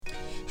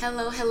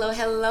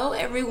Hello,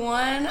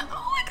 everyone.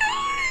 Oh my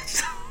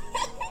gosh.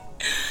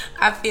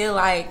 I feel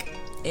like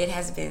it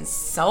has been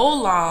so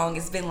long.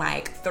 It's been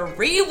like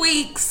 3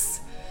 weeks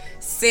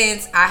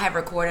since I have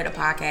recorded a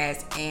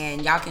podcast,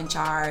 and y'all can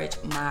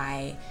charge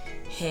my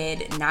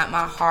head, not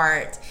my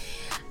heart.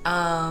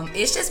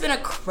 It's just been a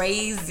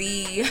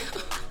crazy,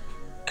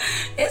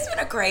 it's been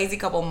a crazy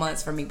couple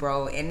months for me,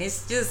 bro. And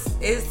it's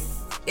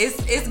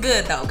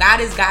good though. God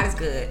is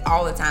good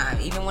all the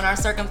time. Even when our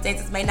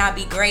circumstances may not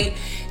be great,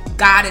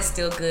 God is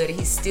still good.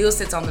 He still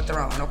sits on the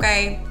throne,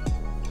 okay?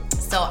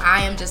 So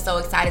I am just so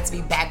excited to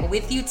be back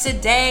with you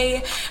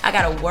today. I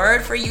got a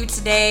word for you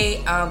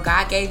today.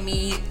 God gave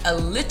me a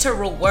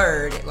literal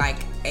word, like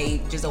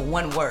just a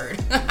one word.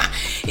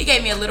 He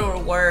gave me a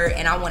literal word,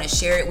 and I want to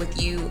share it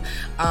with you.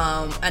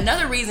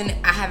 Another reason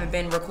I haven't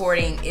been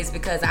recording is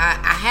because I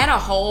had a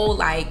whole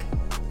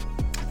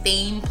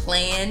theme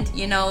planned,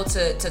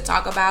 to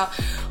talk about,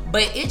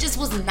 but it just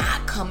was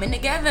not coming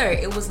together.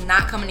 It was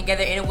not coming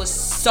together, and it was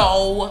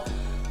so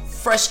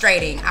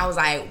frustrating. I was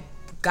like,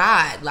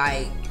 God,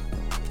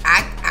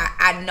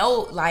 I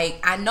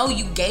know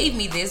you gave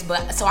me this,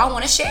 but so I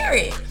want to share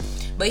it.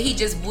 But he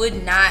just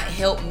would not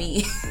help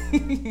me.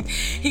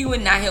 He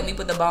would not help me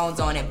put the bones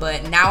on it.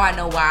 But now I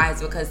know why.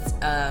 It's because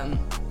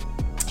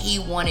he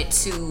wanted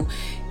to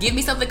give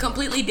me something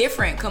completely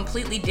different.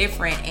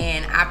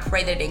 And I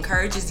pray that it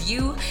encourages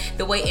you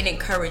the way it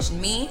encouraged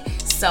me.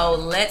 So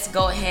let's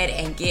go ahead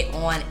and get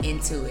on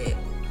into it.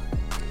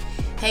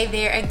 Hey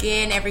there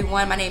again,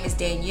 everyone. My name is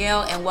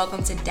Danielle, and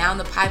welcome to Down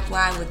the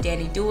Pipeline with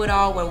Danny Do It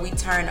All, where we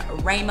turn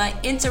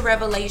Rhema into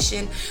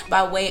revelation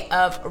by way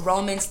of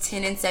Romans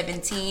 10 and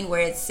 17,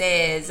 where it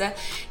says,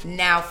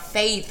 now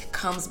faith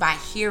comes by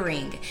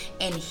hearing,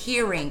 and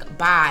hearing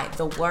by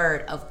the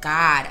word of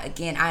God.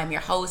 Again, I am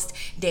your host,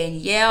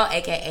 Danielle,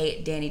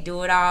 aka Danny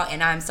Do It All,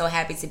 and I'm so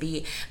happy to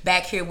be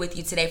back here with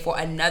you today for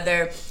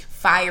another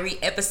fiery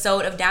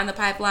episode of Down the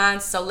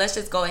Pipeline. So let's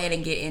just go ahead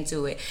and get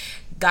into it.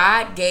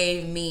 God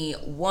gave me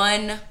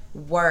one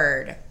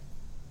word,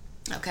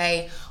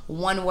 okay?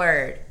 One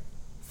word,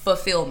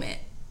 fulfillment.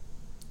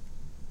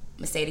 I'm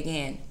gonna say it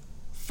again,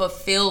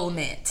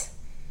 fulfillment,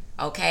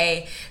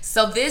 okay?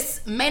 So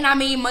this may not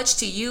mean much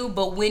to you,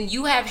 but when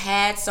you have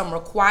had some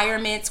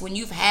requirements, when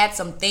you've had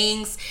some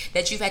things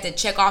that you've had to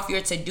check off your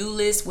to-do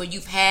list, when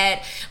you've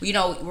had,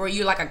 where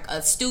you're like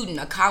a student,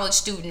 a college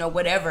student or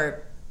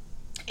whatever,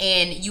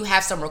 and you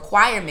have some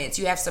requirements,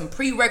 you have some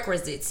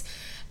prerequisites,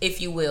 if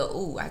you will.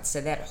 Ooh, I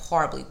said that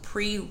horribly.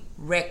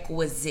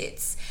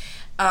 Prerequisites.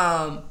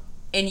 And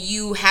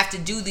you have to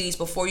do these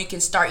before you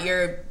can start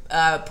your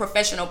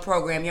professional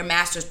program, your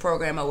master's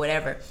program or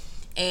whatever.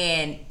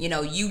 And,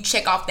 you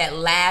check off that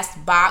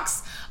last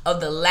box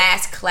of the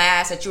last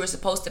class that you were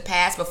supposed to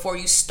pass before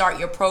you start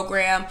your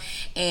program.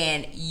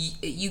 And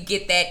you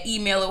get that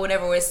email or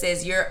whatever where it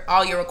says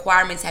all your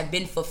requirements have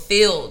been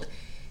fulfilled.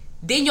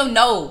 Then you'll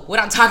know what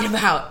I'm talking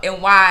about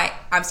and why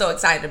I'm so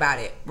excited about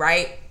it,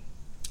 right?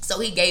 So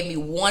he gave me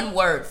one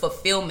word,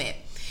 fulfillment.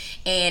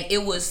 And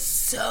it was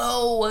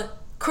so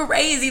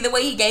crazy the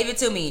way he gave it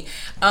to me.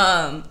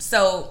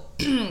 So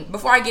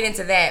before I get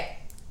into that,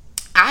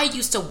 I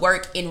used to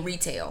work in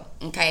retail,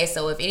 okay?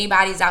 So if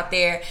anybody's out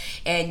there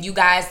and you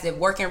guys that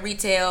work in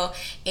retail,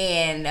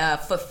 and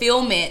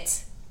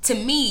fulfillment to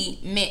me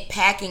meant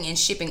packing and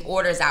shipping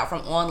orders out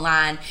from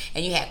online,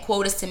 and you had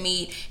quotas to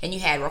meet, and you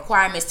had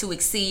requirements to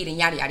exceed, and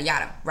yada, yada,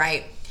 yada,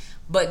 right?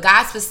 But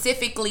God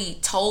specifically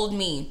told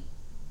me,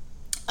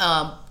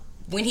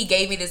 when he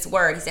gave me this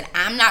word, he said,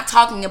 I'm not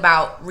talking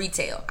about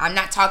retail. I'm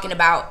not talking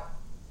about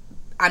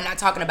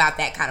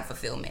that kind of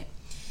fulfillment.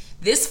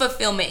 This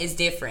fulfillment is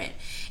different.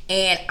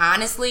 And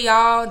honestly,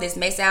 y'all, this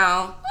may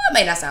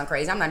not sound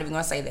crazy. I'm not even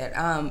going to say that.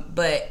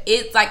 But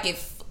it's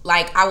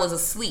like I was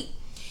asleep,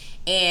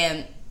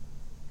 and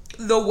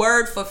the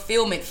word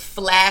fulfillment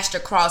flashed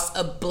across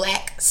a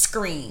black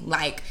screen.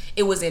 Like,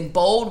 it was in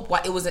bold,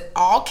 it was in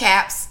all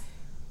caps.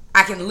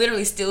 I can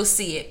literally still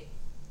see it.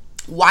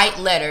 White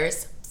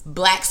letters,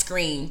 black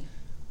screen,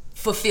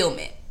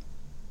 fulfillment.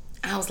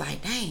 I was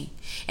like, dang.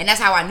 And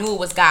that's how I knew it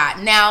was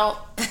God.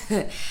 Now,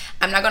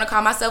 I'm not going to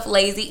call myself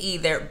lazy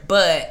either,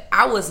 but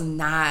I was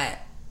not,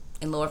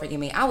 and Lord forgive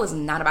me, I was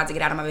not about to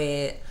get out of my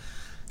bed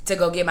to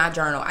go get my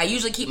journal. I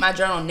usually keep my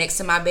journal next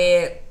to my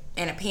bed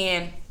and a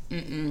pen.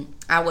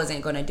 I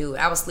wasn't going to do it.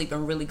 I was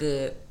sleeping really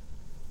good.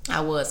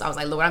 I was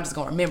like, Lord, I'm just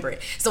going to remember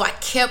it. So I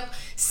kept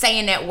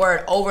saying that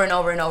word over and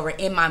over and over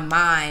in my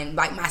mind.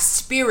 Like, my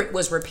spirit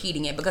was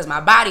repeating it because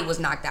my body was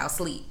knocked out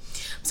sleep.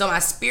 So my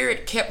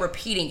spirit kept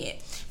repeating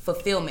it.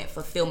 Fulfillment.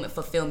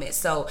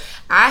 So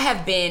I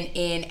have been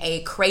in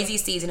a crazy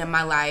season in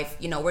my life.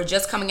 We're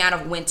just coming out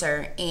of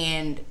winter,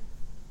 and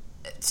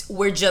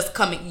your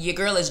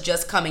girl is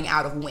just coming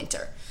out of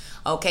winter.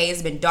 Okay,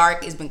 it's been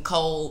dark, it's been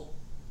cold,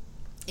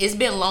 it's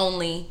been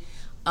lonely.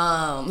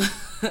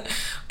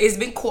 It's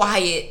been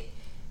quiet,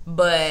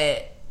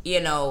 but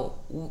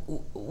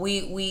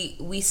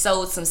we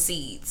sowed some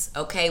seeds.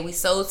 Okay, we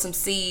sowed some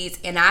seeds,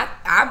 and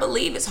I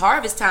believe it's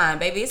harvest time,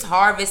 baby. It's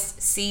harvest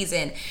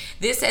season.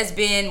 This has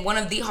been one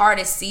of the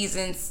hardest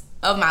seasons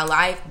of my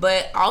life,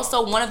 but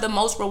also one of the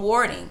most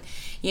rewarding.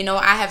 You know,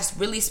 I have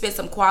really spent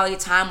some quality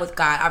time with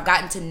God. I've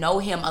gotten to know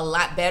him a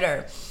lot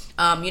better.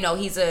 You know,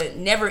 he's a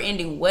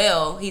never-ending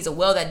well. He's a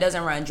well that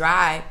doesn't run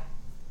dry.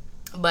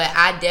 But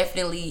I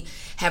definitely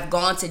have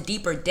gone to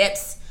deeper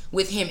depths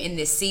with him in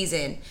this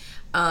season.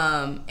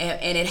 And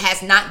it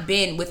has not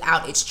been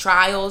without its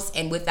trials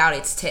and without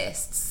its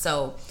tests.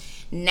 So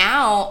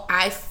now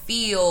I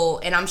feel,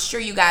 and I'm sure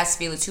you guys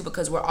feel it too,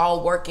 because we're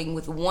all working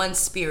with one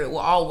spirit.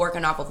 We're all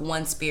working off of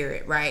one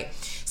spirit, right?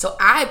 So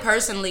I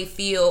personally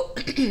feel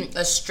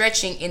a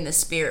stretching in the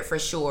spirit for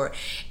sure.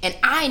 And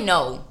I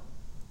know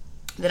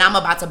that I'm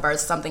about to birth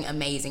something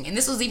amazing. And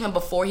this was even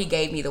before he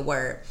gave me the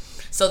word.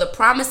 So the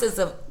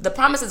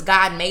promises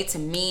God made to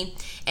me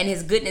and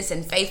his goodness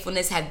and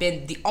faithfulness have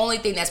been the only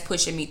thing that's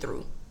pushing me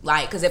through.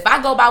 Like, because if I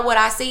go by what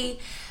I see,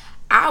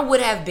 I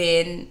would have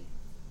been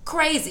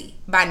crazy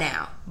by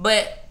now.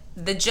 But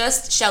the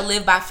just shall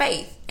live by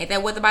faith. Ain't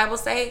that what the Bible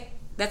say?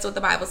 That's what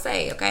the Bible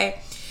say, okay?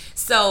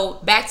 So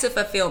back to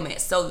fulfillment.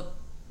 So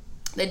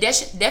the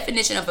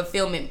definition of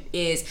fulfillment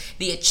is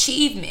the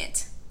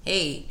achievement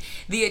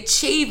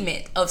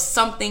of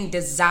something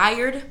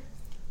desired,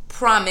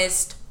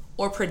 promised,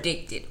 or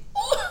predicted.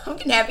 Ooh, I'm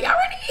getting happy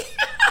already.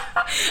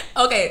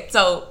 Okay,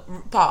 so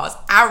pause.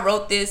 I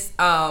wrote this.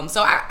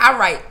 So I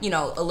write, you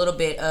know, a little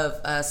bit of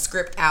a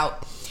script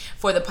out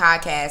for the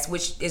podcast,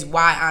 which is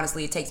why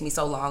honestly it takes me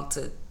so long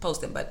to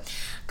post them, but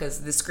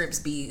because the scripts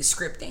be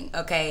scripting.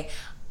 Okay.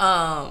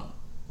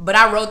 But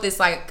I wrote this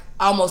like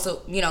almost,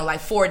 you know, like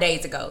 4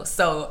 days ago.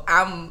 So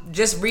I'm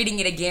just reading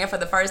it again for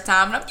the first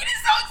time and I'm getting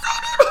so excited.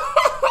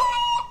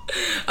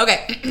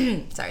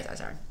 Okay. Sorry.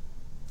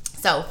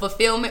 So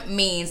fulfillment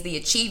means the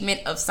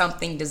achievement of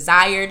something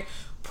desired,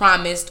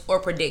 promised, or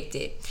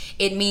predicted.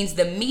 It means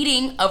the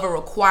meeting of a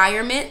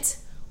requirement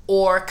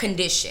or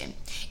condition.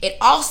 It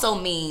also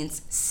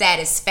means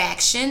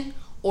satisfaction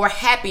or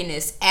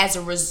happiness as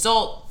a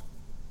result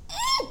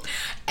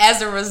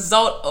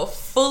of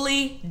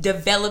fully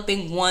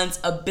developing one's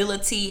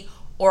ability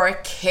or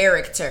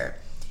character.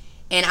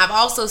 And I've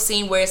also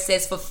seen where it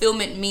says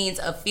fulfillment means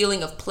a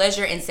feeling of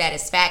pleasure and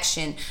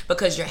satisfaction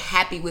because you're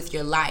happy with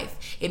your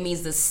life. It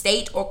means the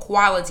state or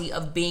quality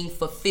of being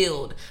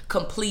fulfilled,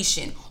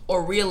 completion,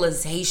 or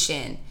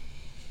realization.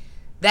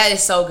 That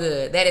is so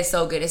good. That is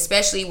so good.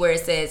 Especially where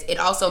it says it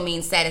also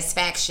means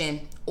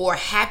satisfaction or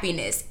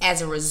happiness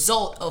as a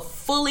result of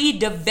fully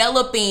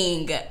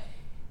developing.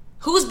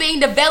 Who's being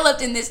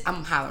developed in this?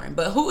 I'm hollering,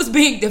 but who's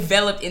being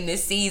developed in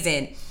this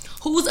season?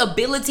 Whose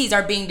abilities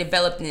are being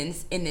developed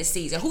in this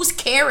season? Whose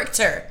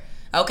character?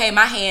 Okay,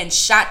 my hand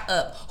shot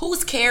up.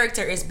 Whose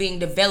character is being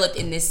developed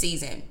in this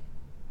season?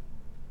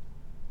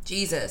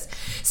 Jesus.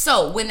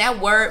 So when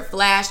that word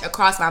flashed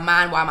across my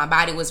mind while my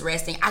body was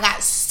resting, I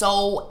got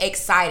so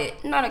excited.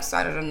 Not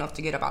excited enough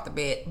to get up out the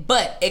bed,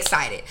 but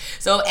excited.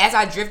 So as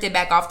I drifted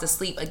back off to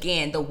sleep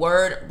again, the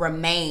word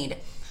remained.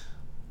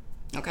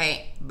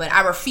 Okay, but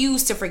I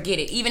refuse to forget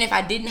it. Even if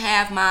I didn't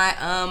have my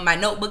my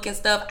notebook and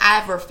stuff,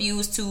 I've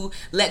refused to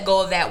let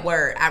go of that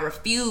word. I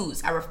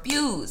refuse.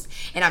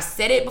 And I've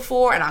said it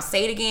before and I'll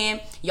say it again.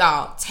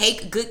 Y'all,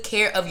 take good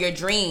care of your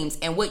dreams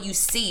and what you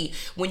see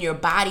when your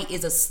body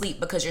is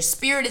asleep, because your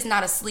spirit is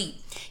not asleep.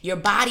 Your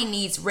body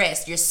needs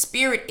rest. Your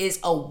spirit is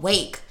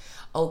awake.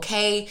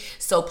 Okay,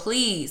 so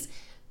please,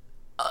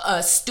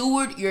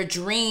 steward your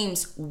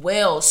dreams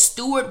well.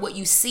 Steward what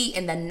you see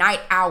in the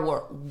night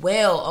hour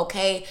well,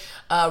 okay?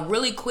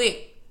 Really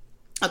quick,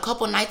 a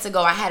couple nights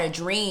ago, I had a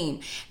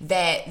dream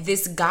that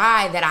this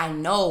guy that I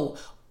know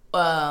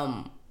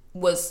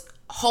was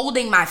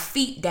holding my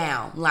feet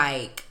down.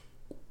 Like,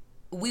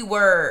 we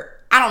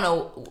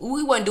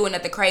wasn't doing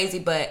nothing crazy,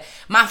 but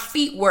my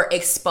feet were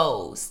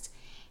exposed.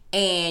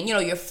 And, you know,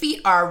 your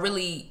feet are a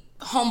really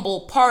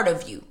humble part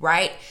of you,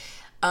 right?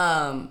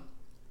 And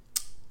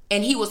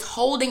he was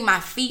holding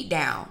my feet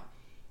down,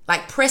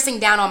 like pressing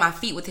down on my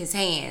feet with his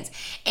hands.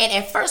 And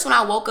at first when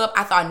I woke up,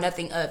 I thought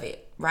nothing of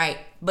it, right?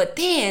 But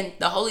then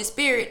the Holy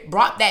Spirit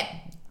brought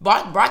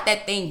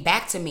that thing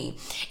back to me.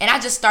 And I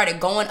just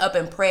started going up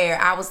in prayer.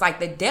 I was like,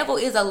 the devil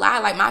is a lie.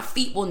 Like, my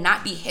feet will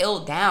not be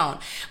held down.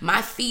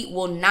 My feet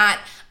will not,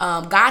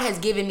 God has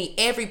given me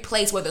every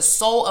place where the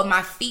sole of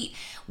my feet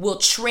will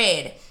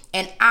tread.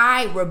 And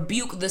I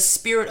rebuke the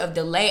spirit of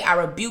delay. I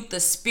rebuke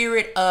the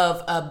spirit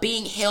of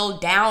being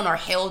held down or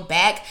held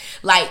back.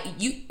 Like,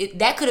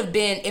 that could have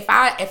been, if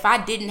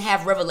I didn't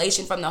have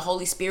revelation from the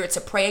Holy Spirit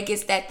to pray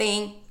against that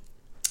thing,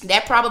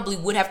 that probably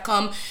would have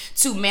come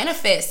to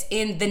manifest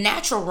in the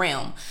natural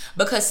realm,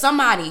 because some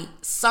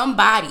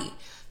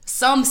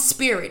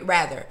spirit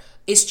rather,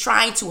 is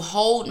trying to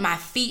hold my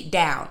feet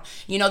down.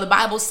 You know, the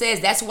Bible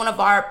says that's one of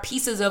our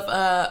pieces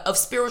of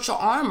spiritual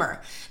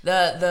armor,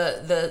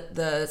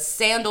 the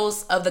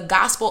sandals of the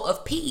gospel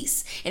of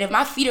peace. And if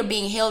my feet are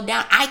being held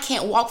down, I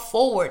can't walk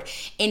forward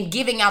in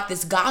giving out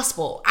this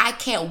gospel. I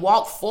can't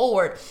walk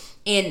forward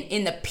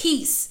in the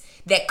peace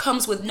that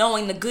comes with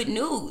knowing the good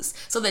news.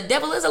 So the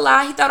devil is a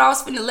lie. He thought I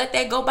was finna let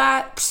that go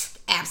by. Psst,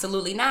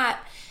 absolutely not.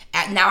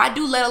 Now I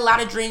do let a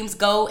lot of dreams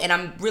go, and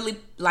I'm really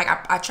like,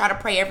 I try to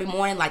pray every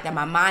morning like that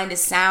my mind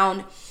is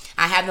sound.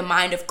 I have the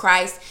mind of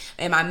Christ,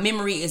 and my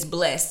memory is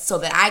blessed, so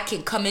that I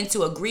can come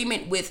into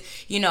agreement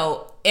with,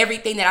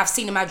 everything that I've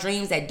seen in my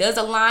dreams that does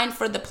align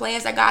for the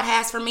plans that God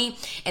has for me.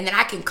 And then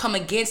I can come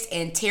against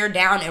and tear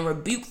down and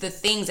rebuke the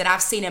things that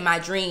I've seen in my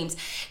dreams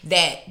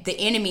that the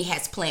enemy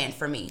has planned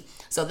for me.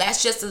 So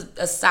that's just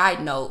a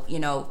side note,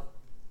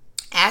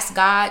 Ask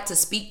God to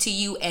speak to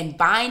you and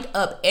bind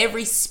up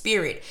every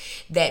spirit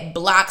that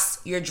blocks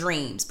your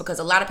dreams. Because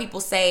a lot of people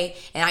say,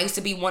 and I used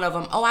to be one of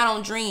them, oh, I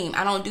don't dream.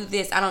 I don't do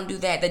this. I don't do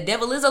that. The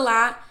devil is a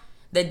lie.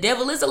 The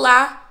devil is a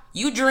lie.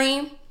 You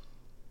dream.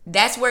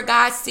 That's where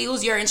God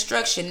seals your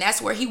instruction.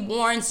 That's where he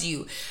warns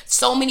you.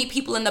 So many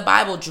people in the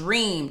Bible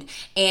dreamed,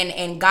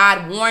 and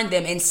God warned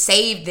them and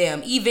saved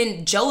them.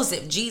 Even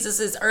Joseph,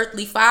 Jesus's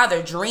earthly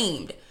father,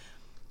 dreamed.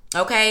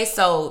 Okay,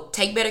 so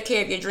take better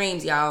care of your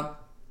dreams, y'all.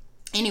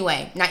 I don't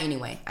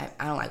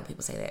like when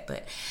people say that,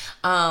 but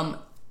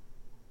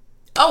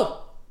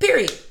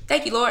period.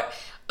 Thank you, Lord.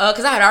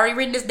 Because I had already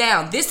written this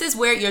down. This is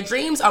where your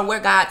dreams are, where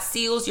God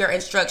seals your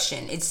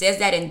instruction. It says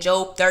that in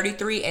Job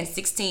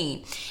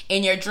 33:16.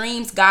 In your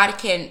dreams, God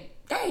can,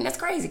 dang, that's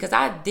crazy. Because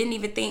I didn't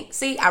even think,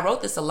 I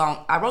wrote this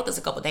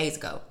a couple days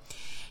ago.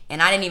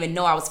 And I didn't even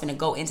know I was going to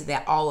go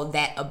into all of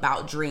that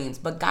about dreams.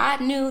 But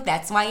God knew.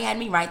 That's why he had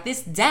me write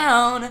this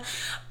down.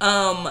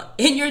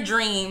 In your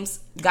dreams,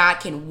 God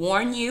can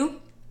warn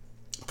you,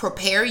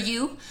 prepare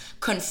you,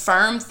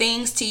 confirm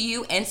things to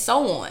you, and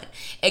so on.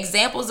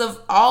 Examples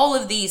of all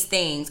of these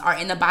things are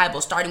in the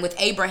Bible, starting with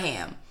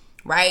Abraham,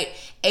 right?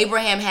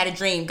 Abraham had a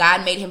dream.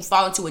 God made him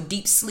fall into a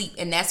deep sleep.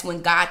 And that's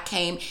when God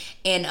came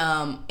and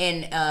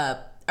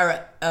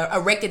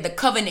erected the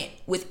covenant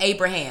with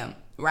Abraham.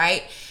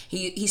 Right?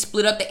 He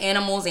split up the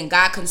animals and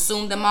God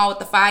consumed them all with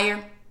the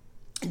fire.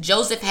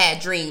 Joseph had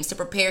dreams to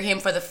prepare him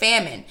for the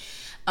famine.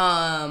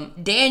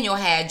 Daniel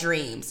had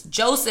dreams.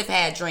 Joseph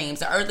had dreams,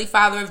 the earthly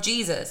father of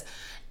Jesus.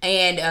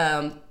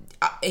 And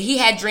he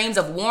had dreams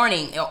of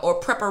warning or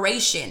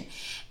preparation.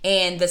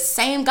 And the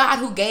same God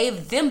who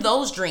gave them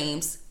those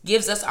dreams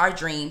gives us our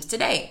dreams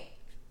today.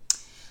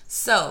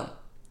 So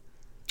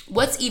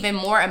what's even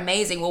more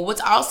amazing,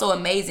 what's also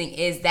amazing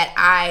is that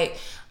I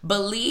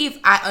believe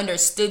I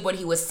understood what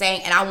he was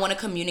saying, and I want to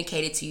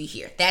communicate it to you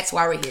here. That's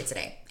why we're here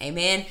today.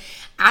 Amen.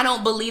 I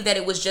don't believe that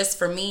it was just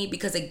for me,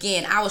 because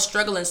again, I was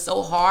struggling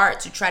so hard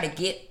to try to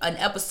get an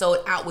episode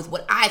out with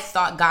what I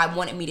thought God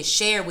wanted me to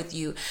share with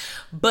you.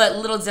 But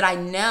little did I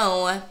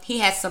know, he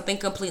had something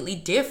completely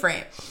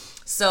different.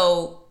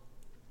 So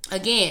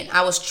again,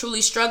 I was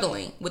truly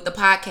struggling with the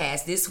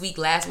podcast this week,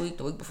 last week,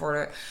 the week before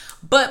that.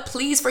 But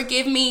please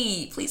forgive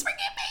me. Please forgive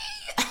me.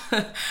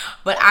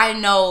 But I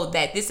know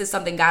that this is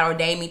something God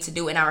ordained me to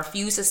do, and I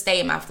refuse to stay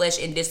in my flesh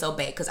and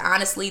disobey. Because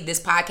honestly, this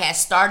podcast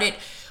started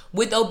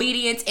with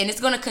obedience, and it's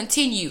going to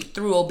continue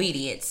through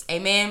obedience.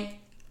 Amen.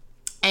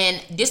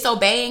 And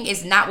disobeying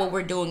is not what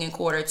we're doing in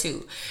quarter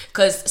two,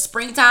 because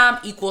springtime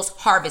equals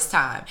harvest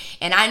time.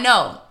 And I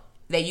know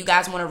that you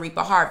guys want to reap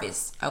a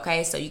harvest.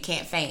 Okay, so you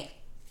can't faint.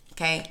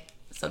 Okay,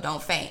 so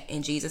don't faint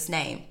in Jesus'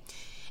 name.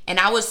 And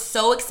I was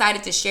so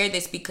excited to share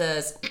this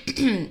because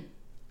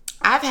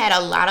I've had a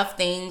lot of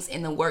things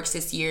in the works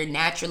this year,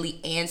 naturally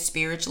and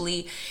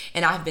spiritually,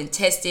 and I've been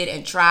tested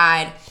and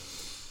tried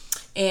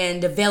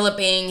and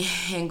developing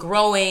and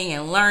growing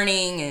and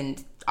learning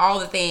and all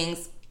the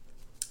things.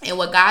 And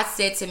what God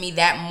said to me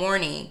that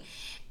morning,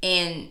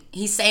 and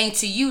he's saying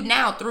to you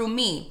now through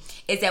me,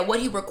 is that what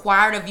he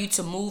required of you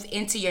to move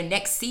into your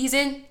next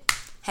season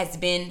has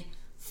been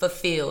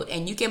fulfilled.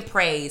 And you can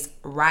praise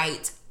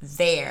right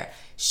there.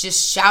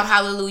 Just shout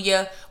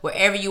hallelujah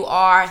wherever you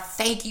are.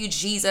 Thank you,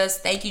 Jesus.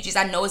 Thank you, Jesus.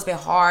 I know it's been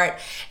hard.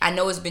 I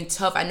know it's been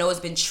tough. I know it's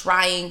been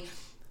trying.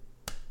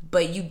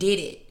 But you did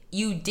it.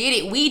 You did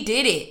it. We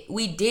did it.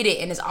 We did it.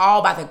 And it's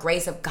all by the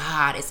grace of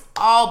God. It's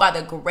all by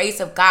the grace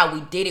of God.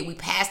 We did it. We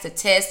passed the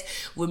test.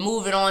 We're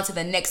moving on to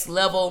the next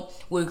level.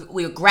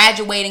 We're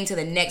graduating to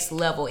the next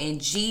level. In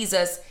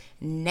Jesus'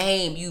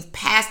 name, you've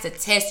passed the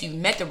test. You've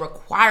met the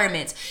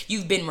requirements.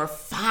 You've been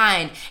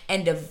refined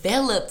and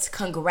developed.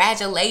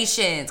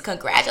 Congratulations.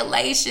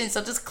 Congratulations.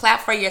 So just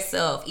clap for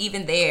yourself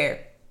even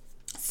there.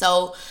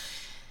 So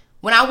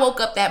when I woke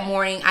up that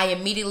morning, I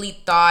immediately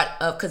thought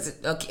of, because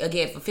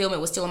again, fulfillment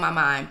was still in my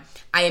mind.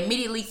 I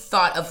immediately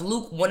thought of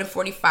Luke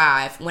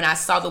 1:45 when I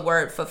saw the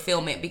word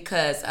fulfillment,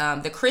 because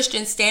the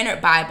Christian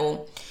Standard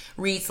Bible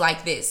reads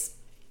like this: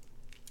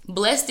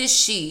 "Blessed is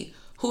she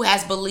who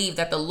has believed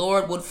that the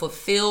Lord would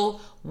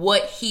fulfill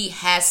what he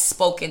has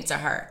spoken to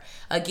her."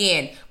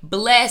 Again,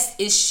 blessed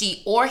is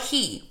she or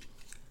he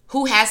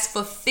who has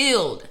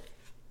fulfilled.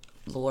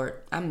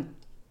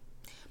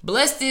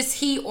 Blessed is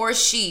he or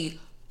she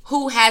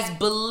who has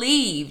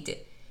believed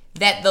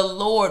that the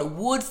Lord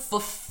would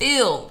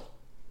fulfill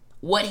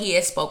what he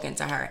has spoken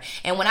to her.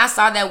 And when I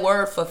saw that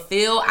word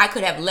fulfill, I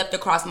could have leapt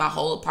across my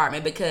whole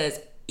apartment, because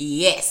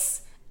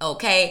yes,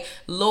 okay,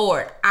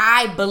 Lord,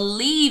 I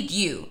believed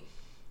you.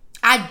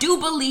 I do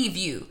believe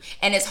you.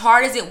 And as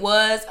hard as it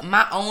was,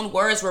 my own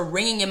words were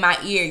ringing in my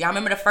ear. Y'all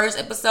remember the first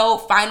episode,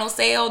 Final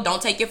Sale?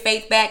 Don't take your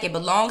faith back. It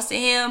belongs to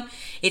him.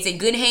 It's in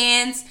good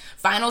hands.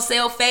 Final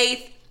Sale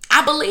faith.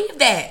 I believe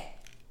that.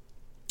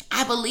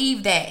 I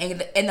believe that.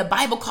 And the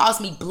Bible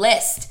calls me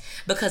blessed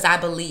because I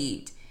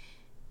believed.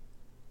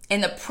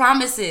 And the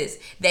promises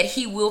that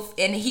he will,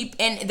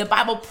 and the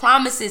Bible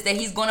promises that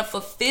he's going to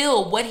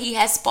fulfill what he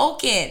has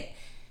spoken.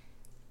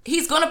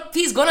 He's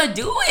gonna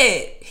do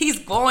it. He's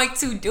going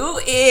to do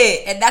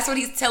it. And that's what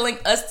he's telling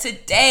us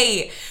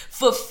today.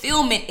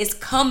 Fulfillment is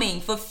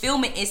coming.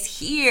 Fulfillment is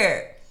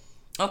here.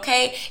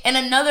 Okay? And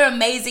another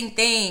amazing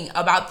thing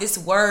about this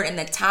word and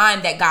the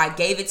time that God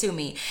gave it to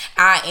me,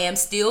 I am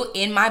still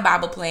in my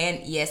Bible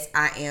plan. Yes,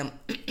 I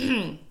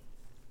am.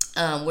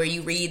 Where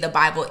you read the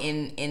Bible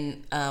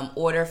in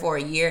order for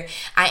a year.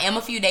 I am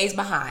a few days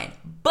behind.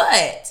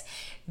 But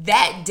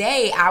that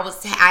day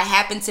I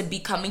happened to be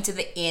coming to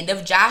the end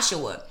of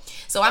Joshua.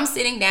 So I'm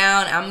sitting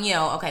down, I'm,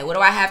 okay, what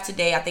do I have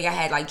today? I think I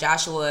had like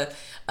Joshua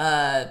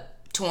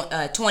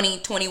 20,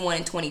 21,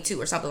 and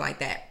 22 or something like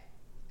that.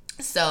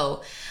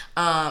 So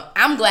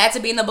I'm glad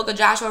to be in the book of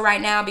Joshua right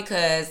now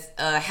because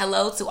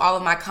hello to all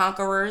of my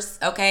conquerors,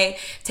 okay?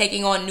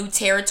 Taking on new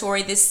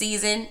territory this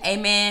season.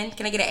 Amen.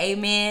 Can I get an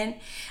amen?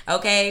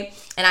 Okay.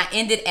 And I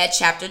ended at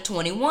chapter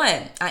 21.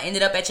 I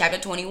ended up at chapter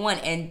 21.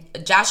 And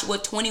Joshua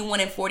 21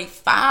 and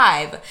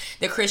 45,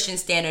 the Christian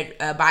Standard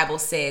Bible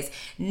says,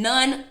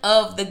 none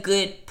of the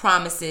good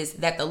promises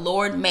that the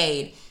Lord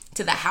made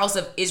to the house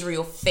of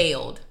Israel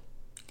failed.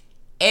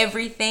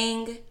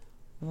 Everything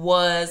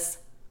was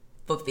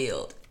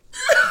fulfilled.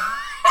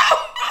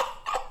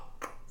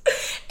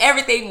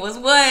 Everything was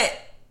what?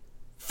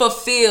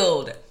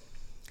 Fulfilled.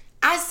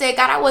 I said,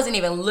 God, I wasn't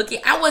even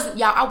looking. I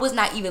was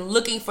not even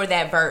looking for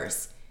that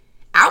verse.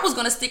 I was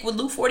going to stick with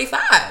Luke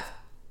 45.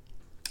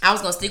 I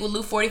was going to stick with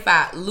Luke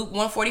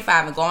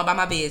 145 and go on by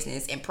my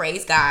business and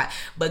praise God.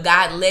 But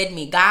God led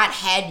me. God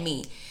had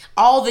me.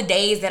 All the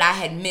days that I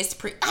had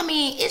missed.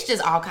 It's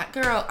just all kind.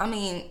 Girl,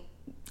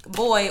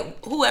 boy,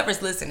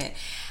 whoever's listening.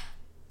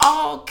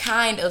 All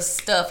kind of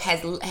stuff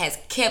had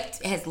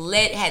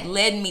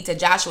led me to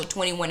Joshua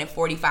 21 and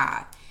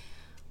 45.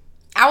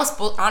 I was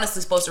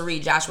honestly supposed to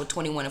read Joshua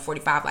 21 and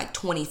 45 like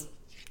 20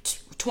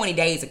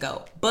 days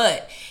ago.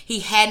 But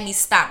he had me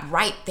stop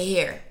right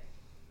there.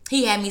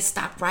 He had me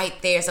stop right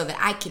there so that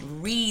I could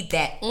read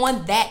that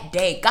on that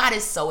day. God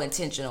is so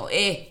intentional.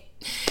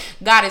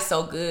 God is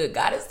so good.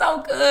 God is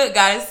so good.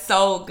 God is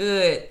so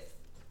good.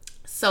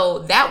 So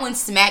that one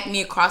smacked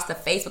me across the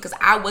face because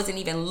I wasn't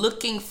even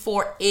looking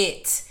for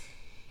it.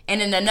 And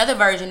in another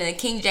version, in the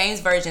King James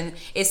Version,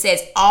 it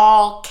says,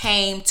 all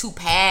came to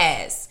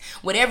pass.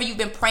 Whatever you've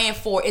been praying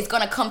for, it's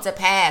going to come to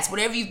pass.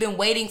 Whatever you've been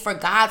waiting for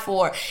God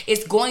for,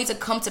 it's going to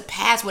come to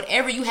pass.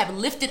 Whatever you have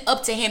lifted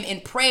up to him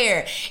in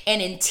prayer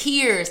and in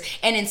tears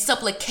and in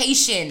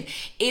supplication,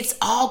 it's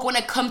all going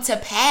to come to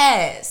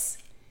pass.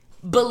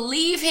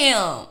 Believe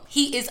him.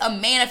 He is a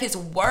man of his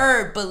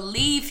word.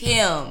 Believe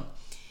him.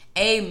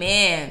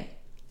 Amen.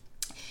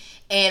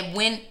 And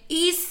when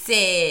he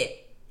said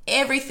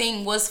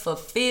everything was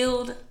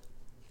fulfilled,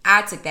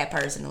 I took that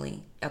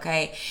personally.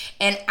 Okay.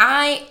 And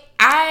I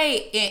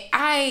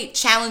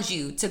challenge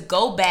you to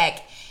go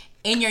back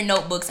in your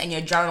notebooks and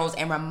your journals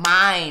and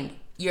remind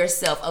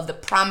yourself of the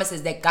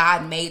promises that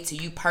God made to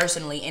you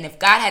personally. And if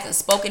God hasn't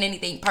spoken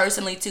anything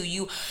personally to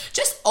you,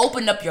 just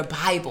open up your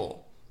Bible.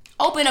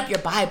 Open up your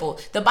Bible.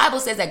 The Bible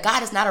says that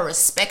God is not a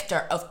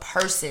respecter of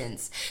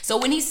persons. So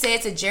when he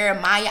said to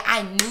Jeremiah,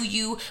 I knew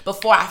you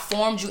before I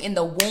formed you in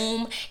the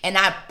womb, and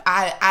I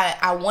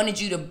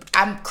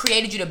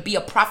created you to be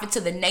a prophet to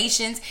the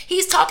nations.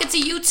 He's talking to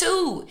you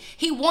too.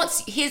 He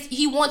wants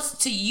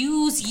to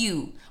use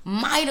you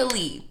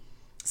mightily.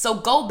 So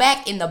go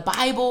back in the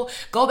Bible,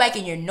 go back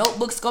in your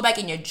notebooks, go back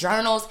in your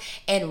journals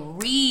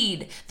and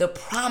read the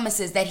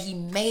promises that he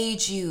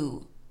made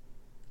you.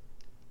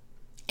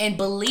 And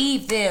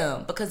believe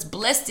them, because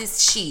blessed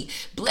is she,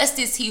 blessed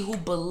is he who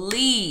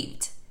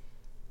believed.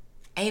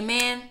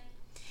 Amen.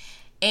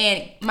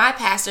 And my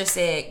pastor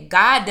said,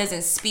 God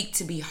doesn't speak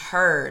to be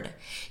heard.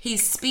 He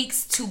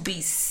speaks to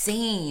be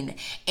seen.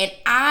 And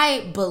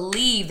I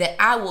believe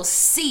that I will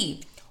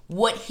see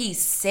what he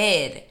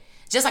said.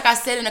 Just like I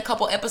said in a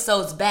couple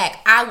episodes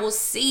back, I will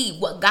see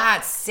what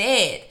God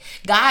said.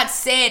 God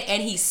said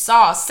and he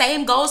saw.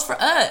 Same goes for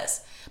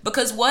us.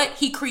 Because what?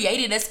 He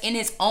created us in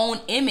his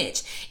own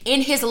image,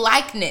 in his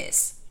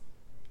likeness.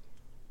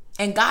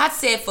 And God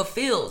said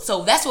fulfilled.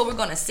 So that's what we're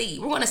going to see.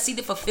 We're going to see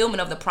the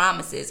fulfillment of the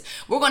promises.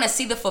 We're going to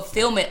see the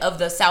fulfillment of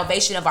the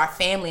salvation of our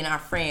family and our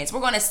friends. We're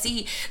going to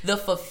see the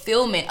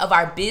fulfillment of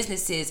our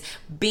businesses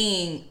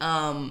being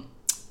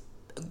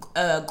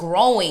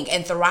growing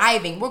and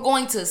thriving. We're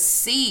going to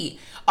see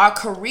our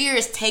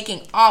careers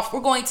taking off.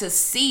 We're going to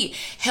see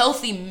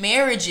healthy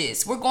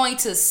marriages. We're going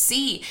to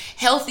see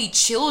healthy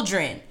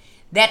children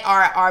that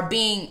are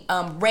being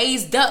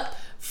raised up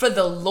for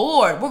the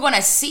Lord. We're going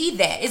to see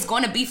that. It's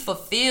going to be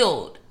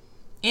fulfilled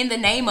in the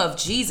name of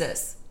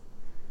Jesus.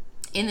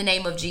 In the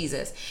name of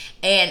Jesus.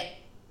 And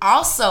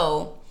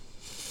also,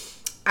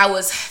 I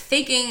was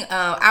thinking,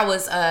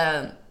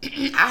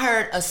 I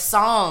heard a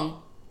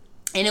song,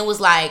 and it was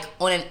like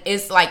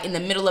it's like in the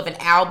middle of an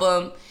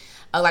album,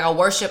 like a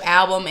worship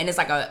album, and it's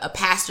like a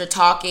pastor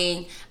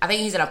talking. I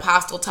think he's an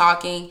apostle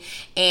talking,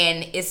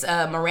 and it's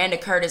Miranda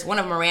Curtis, one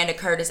of Miranda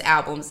Curtis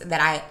albums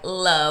that I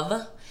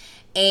love.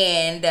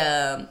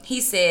 And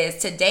he says,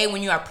 today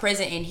when you are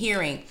present in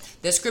hearing,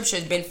 the scripture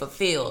has been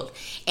fulfilled.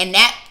 And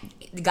that,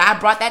 God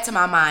brought that to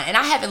my mind. And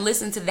I haven't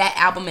listened to that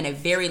album in a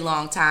very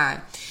long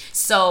time.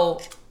 So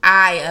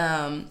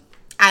I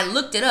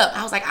looked it up.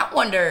 I was like, I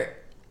wonder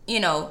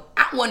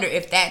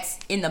if that's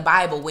in the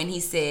Bible when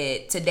he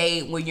said,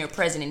 today when you're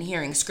present in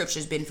hearing,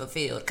 scripture's been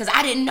fulfilled. Because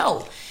I didn't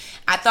know.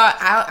 I thought,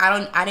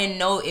 I didn't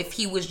know if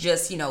he was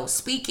just,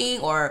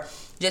 speaking or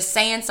just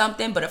saying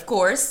something. But of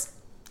course,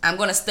 I'm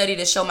going to study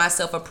to show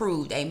myself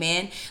approved.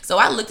 Amen. So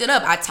I looked it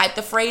up. I typed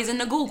the phrase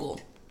into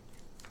Google.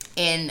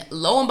 And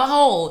lo and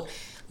behold,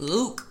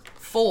 Luke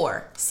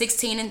 4,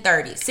 16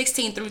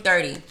 through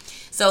 30.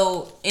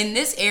 So in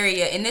this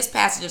area, in this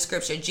passage of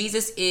scripture,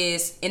 Jesus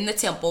is in the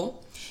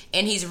temple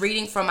and he's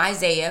reading from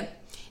Isaiah.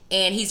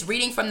 And he's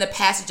reading from the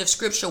passage of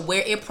scripture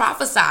where it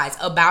prophesies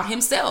about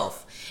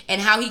himself and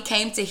how he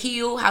came to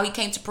heal, how he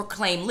came to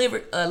proclaim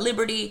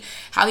liberty,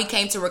 how he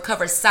came to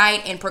recover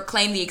sight and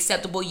proclaim the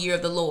acceptable year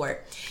of the Lord.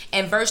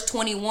 And verse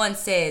 21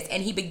 says,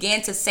 and he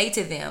began to say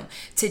to them,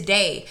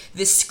 today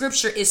this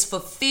scripture is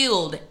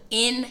fulfilled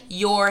in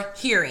your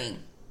hearing.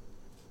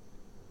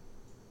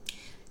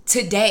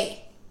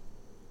 Today.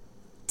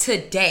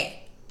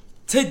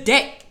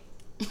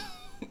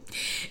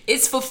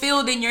 It's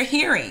fulfilled in your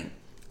hearing.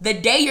 The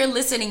day you're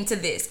listening to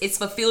this, it's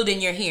fulfilled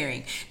in your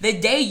hearing. The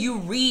day you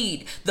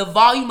read the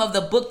volume of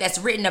the book that's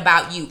written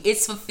about you,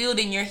 it's fulfilled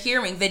in your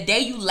hearing. The day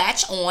you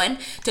latch on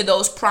to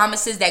those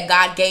promises that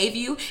God gave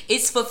you,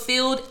 it's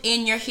fulfilled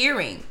in your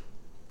hearing.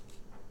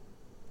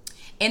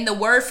 And the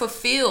word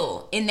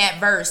fulfill in that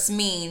verse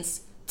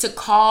means to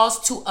cause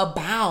to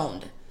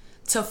abound,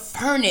 to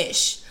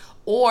furnish,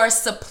 or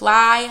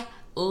supply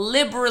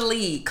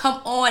liberally.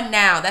 Come on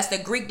now. That's the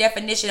Greek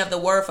definition of the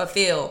word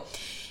fulfill.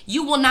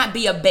 You will not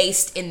be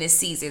abased in this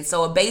season.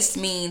 So abased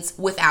means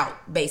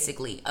without,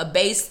 basically.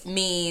 Abased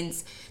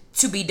means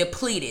to be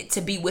depleted,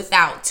 to be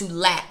without, to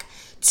lack,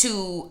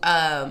 to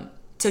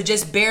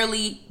just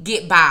barely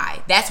get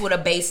by. That's what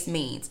abased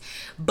means.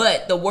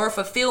 But the word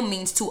fulfill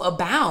means to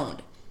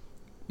abound,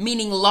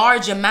 meaning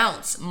large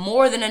amounts,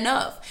 more than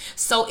enough.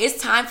 So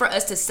it's time for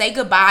us to say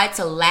goodbye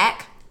to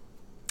lack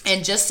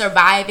and just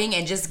surviving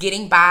and just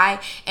getting by,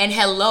 and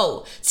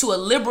hello to a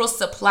liberal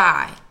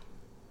supply,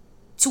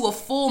 to a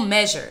full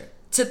measure,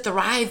 to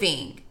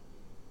thriving.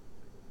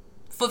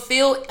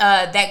 Fulfill,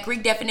 that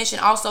Greek definition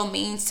also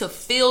means to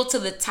fill to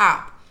the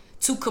top,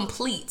 to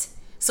complete,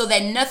 so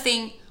that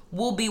nothing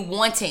will be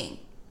wanting,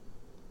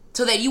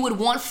 so that you would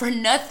want for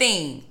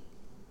nothing.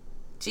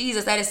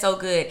 Jesus, that is so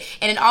good.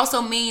 And it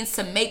also means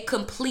to make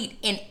complete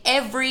in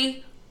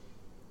every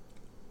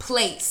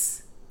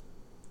place.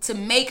 To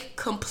make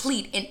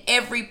complete in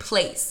every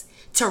place.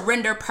 To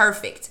render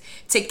perfect,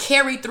 to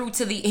carry through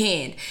to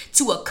the end,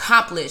 to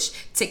accomplish,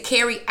 to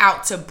carry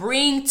out, to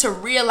bring to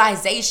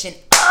realization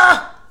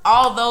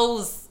all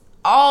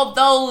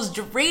those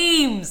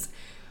dreams,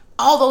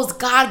 all those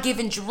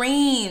God-given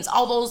dreams,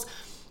 all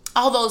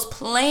those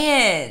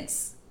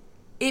plans.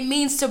 It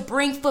means to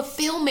bring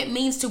fulfillment,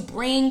 means to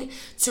bring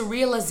to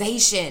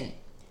realization,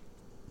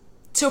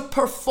 to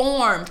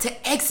perform,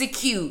 to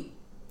execute.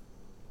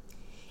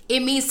 It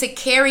means to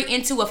carry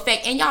into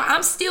effect. And y'all,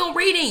 I'm still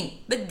reading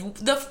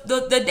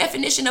the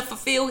definition of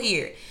fulfill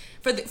here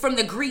from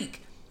the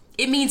Greek.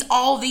 It means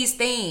all these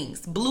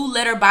things.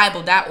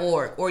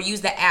 BlueLetterBible.org, or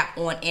use the app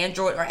on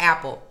Android or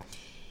Apple.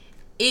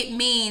 It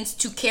means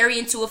to carry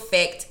into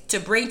effect, to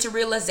bring to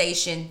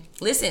realization.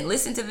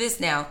 Listen to this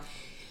now.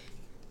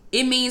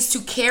 It means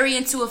to carry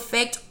into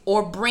effect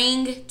or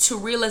bring to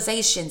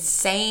realization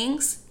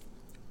sayings,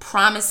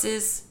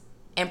 promises,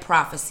 and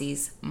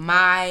prophecies.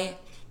 My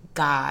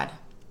God.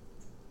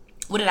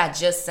 What did I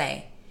just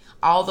say?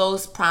 All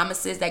those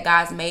promises that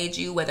God's made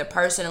you, whether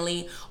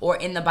personally or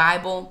in the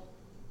Bible,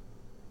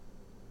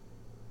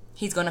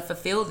 He's going to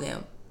fulfill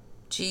them.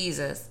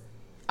 Jesus.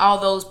 All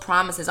those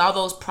promises, all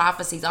those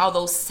prophecies, all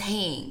those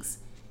sayings.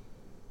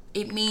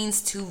 It means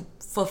to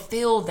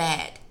fulfill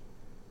that.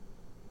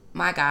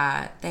 My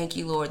God. Thank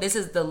you, Lord. This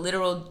is the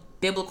literal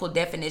biblical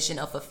definition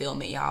of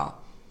fulfillment, y'all.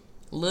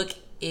 Look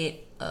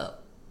it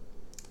up.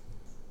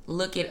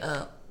 Look it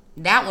up.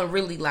 That one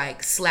really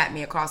slapped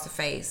me across the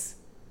face.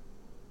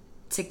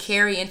 To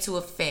carry into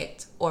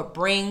effect or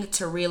bring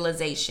to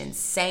realization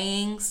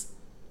sayings,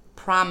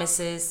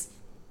 promises,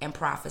 and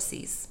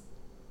prophecies.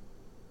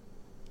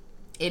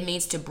 It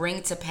means to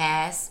bring to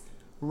pass,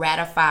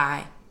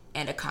 ratify,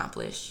 and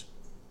accomplish.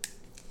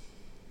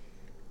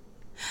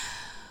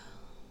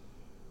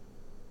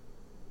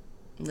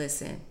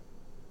 Listen,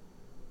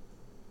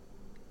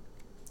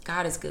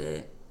 God is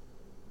good.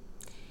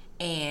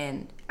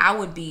 And I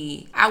would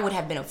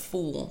have been a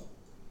fool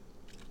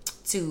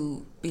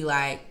to be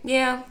like,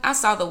 yeah, I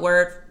saw the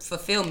word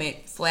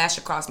fulfillment flash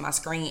across my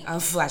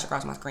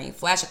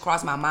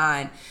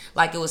mind,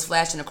 like it was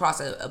flashing across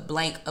a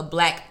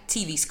black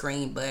TV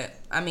screen. But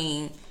I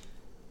mean,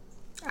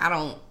 I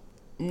don't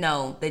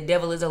know. The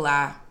devil is a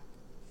lie.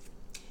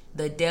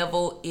 The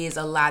devil is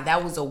a lie.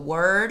 That was a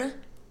word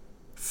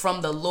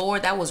from the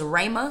Lord. That was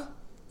Rhema.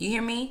 You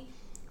hear me?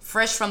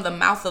 Fresh from the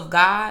mouth of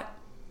God.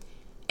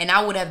 And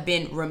I would have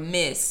been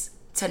remiss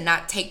to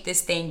not take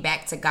this thing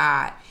back to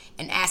God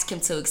and ask him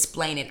to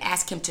explain it,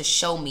 ask him to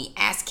show me,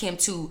 ask him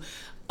to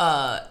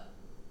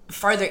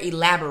further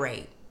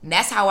elaborate. And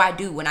that's how I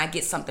do when I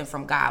get something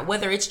from God,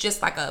 whether it's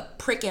just like a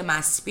prick in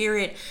my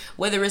spirit,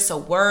 whether it's a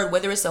word,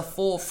 whether it's a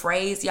full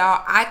phrase,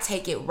 y'all, I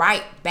take it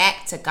right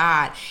back to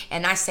God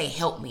and I say,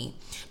 help me,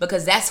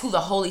 because that's who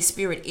the Holy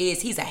Spirit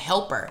is. He's a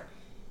helper.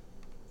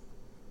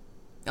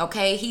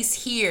 Okay,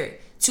 he's here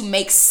to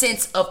make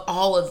sense of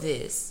all of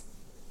this.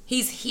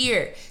 He's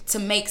here to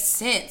make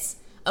sense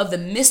of the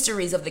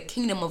mysteries of the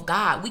kingdom of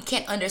God. We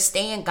can't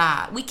understand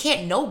God. We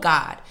can't know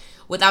God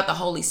without the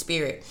Holy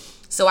Spirit.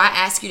 So I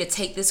ask you to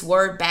take this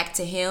word back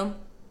to him.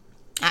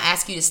 I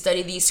ask you to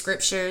study these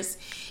scriptures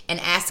and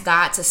ask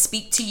God to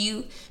speak to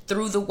you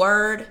through the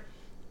word.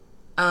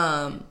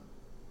 And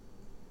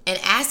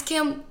ask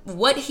him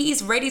what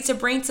he's ready to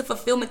bring to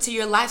fulfillment to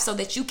your life so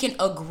that you can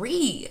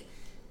agree.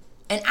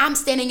 And I'm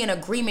standing in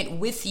agreement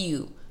with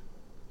you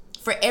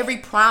for every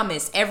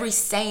promise, every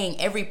saying,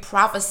 every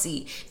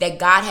prophecy that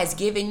God has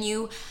given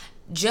you.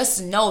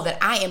 Just know that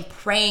I am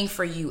praying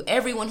for you.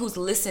 Everyone who's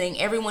listening,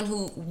 everyone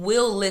who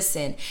will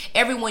listen,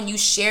 everyone you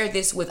share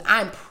this with,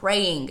 I'm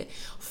praying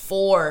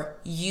for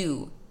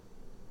you.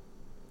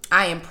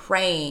 I am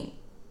praying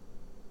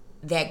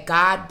that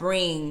God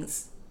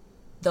brings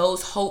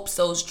those hopes,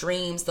 those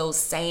dreams, those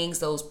sayings,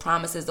 those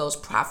promises, those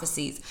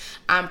prophecies.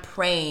 I'm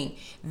praying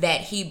that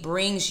he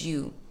brings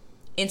you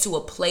into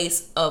a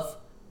place of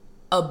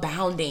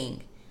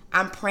abounding.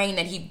 I'm praying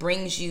that he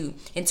brings you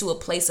into a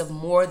place of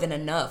more than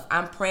enough.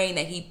 I'm praying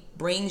that he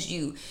brings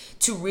you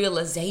to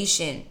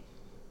realization.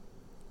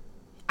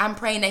 I'm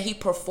praying that he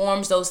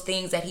performs those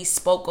things that he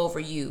spoke over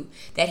you,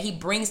 that he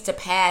brings to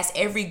pass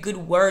every good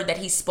word that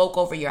he spoke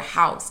over your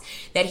house,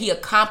 that he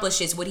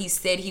accomplishes what he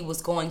said he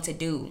was going to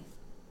do.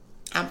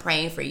 I'm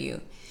praying for you.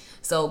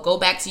 So go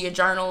back to your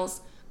journals,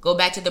 go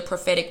back to the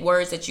prophetic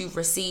words that you've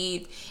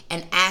received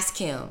and ask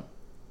him,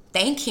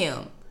 thank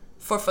him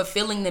for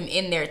fulfilling them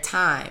in their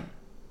time.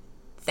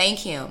 Thank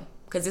him,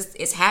 because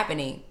it's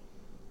happening.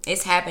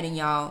 It's happening,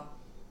 y'all.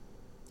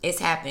 It's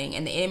happening.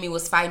 And the enemy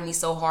was fighting me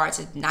so hard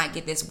to not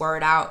get this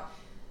word out.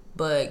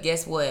 But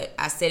guess what?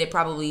 I said it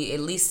probably at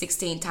least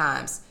 16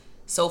 times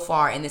so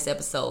far in this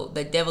episode.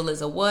 The devil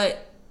is a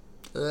what?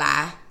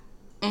 Lie.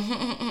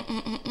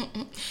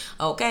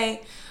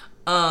 Okay.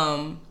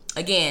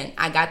 Again,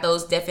 I got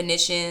those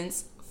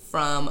definitions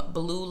from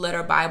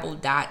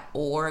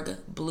blueletterbible.org.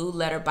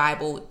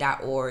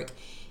 Blueletterbible.org.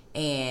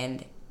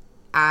 And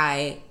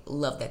I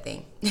love that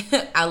thing.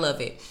 I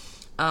love it.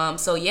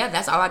 So yeah,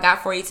 that's all I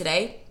got for you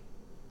today.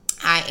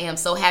 I am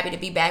so happy to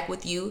be back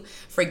with you.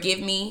 Forgive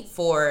me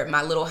for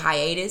my little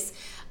hiatus.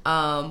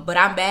 But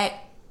I'm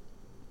back.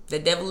 The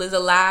devil is a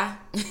lie.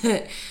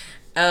 The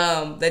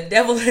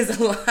devil is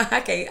a lie. I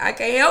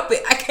can't help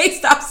it. I can't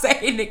stop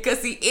saying it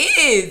because he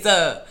is.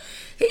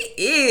 He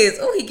is.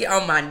 Oh, he get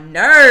on my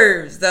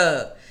nerves.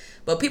 But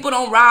people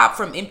don't rob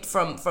from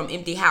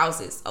empty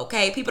houses.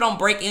 Okay, people don't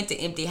break into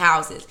empty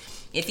houses.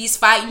 If he's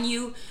fighting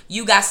you,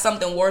 you got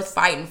something worth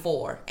fighting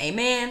for.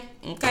 Amen.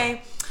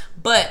 Okay.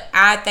 But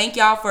I thank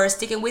y'all for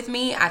sticking with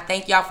me. I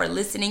thank y'all for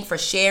listening, for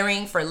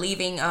sharing, for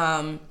leaving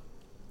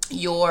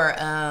your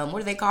what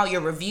do they call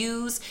your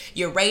reviews,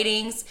 your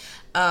ratings.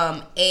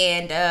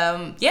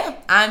 Yeah,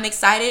 I'm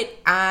excited.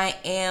 I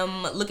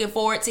am looking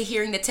forward to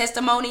hearing the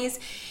testimonies.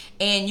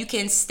 And you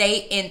can stay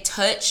in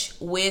touch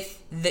with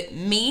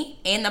me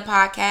and the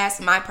podcast.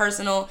 My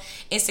personal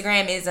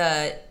Instagram is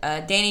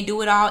Danny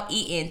Do It All,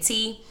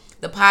 ENT.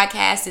 The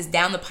podcast is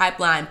Down the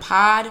Pipeline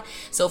Pod.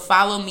 So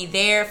follow me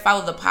there.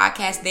 Follow the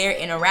podcast there.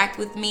 Interact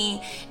with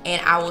me.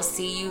 And I will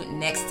see you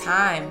next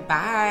time.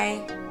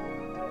 Bye.